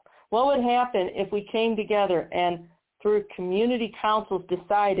 What would happen if we came together and through community councils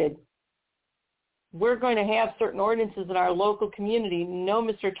decided we're going to have certain ordinances in our local community? No,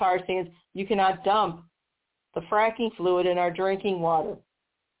 Mr. Tarzans, you cannot dump the fracking fluid in our drinking water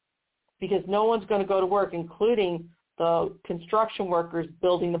because no one's going to go to work, including the construction workers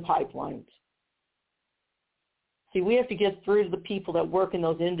building the pipelines. See, we have to get through to the people that work in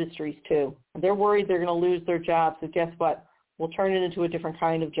those industries too. They're worried they're going to lose their jobs, so guess what? We'll turn it into a different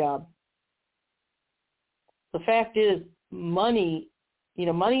kind of job. The fact is, money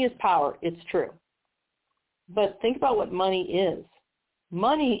is power. It's true. But think about what money is.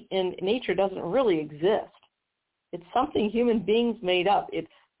 Money in nature doesn't really exist. It's something human beings made up.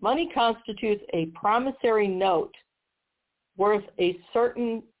 Money constitutes a promissory note worth a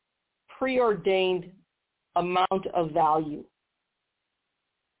certain preordained amount of value.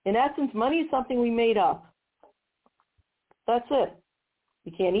 In essence, money is something we made up. That's it.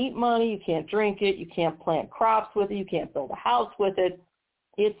 You can't eat money, you can't drink it, you can't plant crops with it, you can't build a house with it.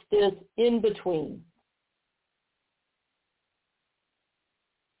 It's this in-between.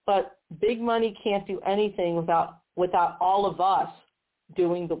 But big money can't do anything without all of us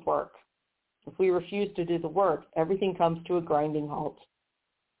doing the work. If we refuse to do the work, everything comes to a grinding halt.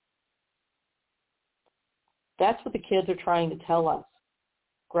 That's what the kids are trying to tell us.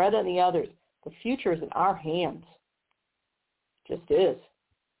 Greta and the others, the future is in our hands. Just is.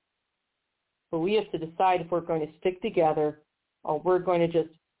 But we have to decide if we're going to stick together or we're going to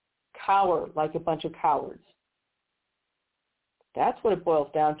just cower like a bunch of cowards. That's what it boils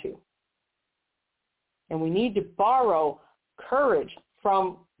down to. And we need to borrow courage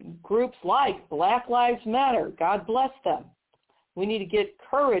from groups like Black Lives Matter. God bless them. We need to get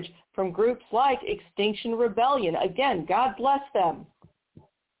courage from groups like Extinction Rebellion. Again, God bless them.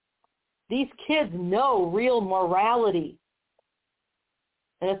 These kids know real morality.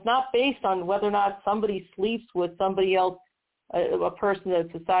 And it's not based on whether or not somebody sleeps with somebody else, a person that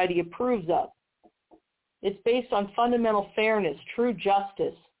society approves of. It's based on fundamental fairness, true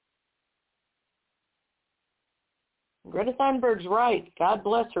justice. Greta Thunberg's right. God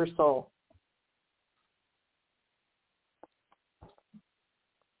bless her soul.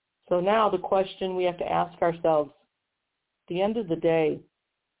 So now the question we have to ask ourselves, at the end of the day,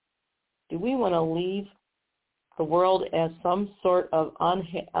 do we want to leave the world as some sort of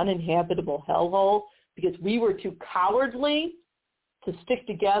uninhabitable hellhole because we were too cowardly to stick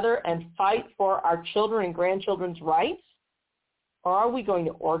together and fight for our children and grandchildren's rights? Or are we going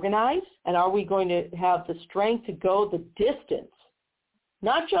to organize, and are we going to have the strength to go the distance?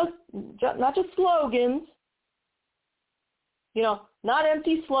 Not just slogans, not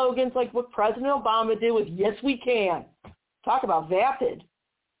empty slogans like what President Obama did with "Yes, we can." Talk about vapid.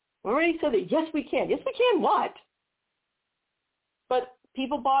 Remember he said that, yes, we can. Yes, we can what? But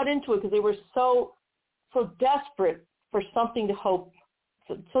people bought into it because they were so desperate for something to hope,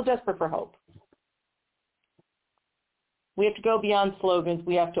 so desperate for hope. We have to go beyond slogans.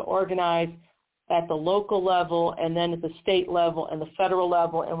 We have to organize at the local level and then at the state level and the federal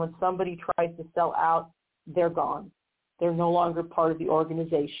level. And when somebody tries to sell out, they're gone. They're no longer part of the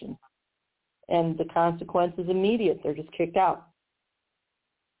organization. And the consequence is immediate. They're just kicked out.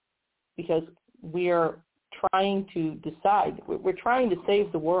 Because we are trying to decide. We're trying to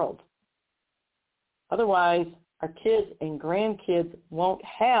save the world. Otherwise, our kids and grandkids won't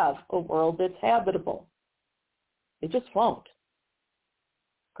have a world that's habitable. They just won't.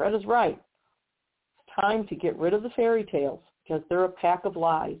 Greta's right. It's time to get rid of the fairy tales because they're a pack of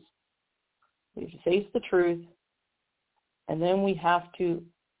lies. We have to face the truth, and then we have to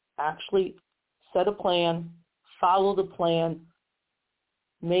actually set a plan, follow the plan,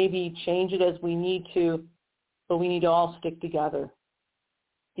 maybe change it as we need to, but we need to all stick together.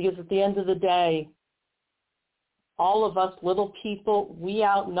 Because at the end of the day, all of us little people, we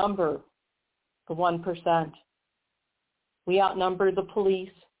outnumber the 1%. We outnumber the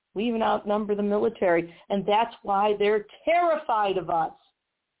police. We even outnumber the military. And that's why they're terrified of us.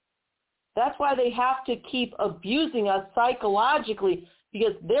 That's why they have to keep abusing us psychologically,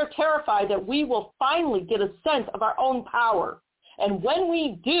 because they're terrified that we will finally get a sense of our own power. And when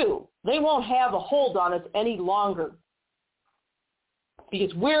we do, they won't have a hold on us any longer,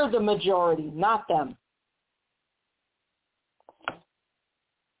 because we're the majority, not them.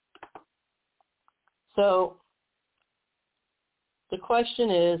 So the question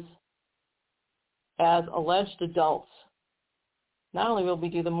is, as alleged adults, not only will we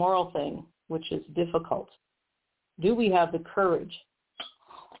do the moral thing, which is difficult, do we have the courage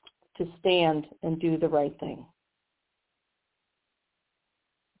to stand and do the right thing?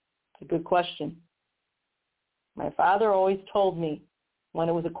 It's a good question. My father always told me, when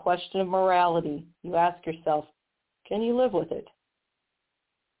it was a question of morality, you ask yourself, can you live with it?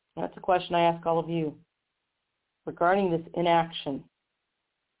 That's a question I ask all of you regarding this inaction.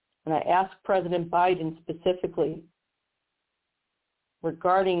 And I ask President Biden specifically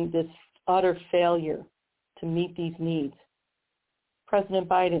regarding this utter failure to meet these needs. President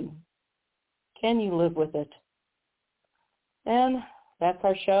Biden, can you live with it? And that's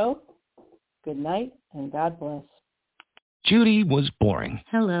our show. Good night, and God bless. Judy was boring.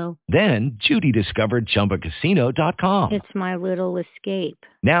 Hello. Then Judy discovered ChumbaCasino.com. It's my little escape.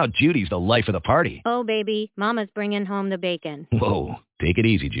 Now Judy's the life of the party. Oh, baby, mama's bringing home the bacon. Whoa, take it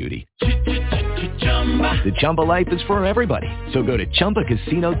easy, Judy. The Chumba life is for everybody. So go to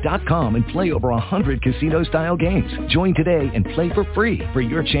ChumbaCasino.com and play over 100 casino-style games. Join today and play for free for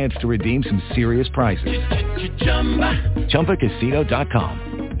your chance to redeem some serious prizes.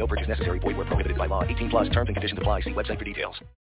 ChumbaCasino.com. No purchase necessary. Void where prohibited by law. 18+ terms and conditions apply. See website for details.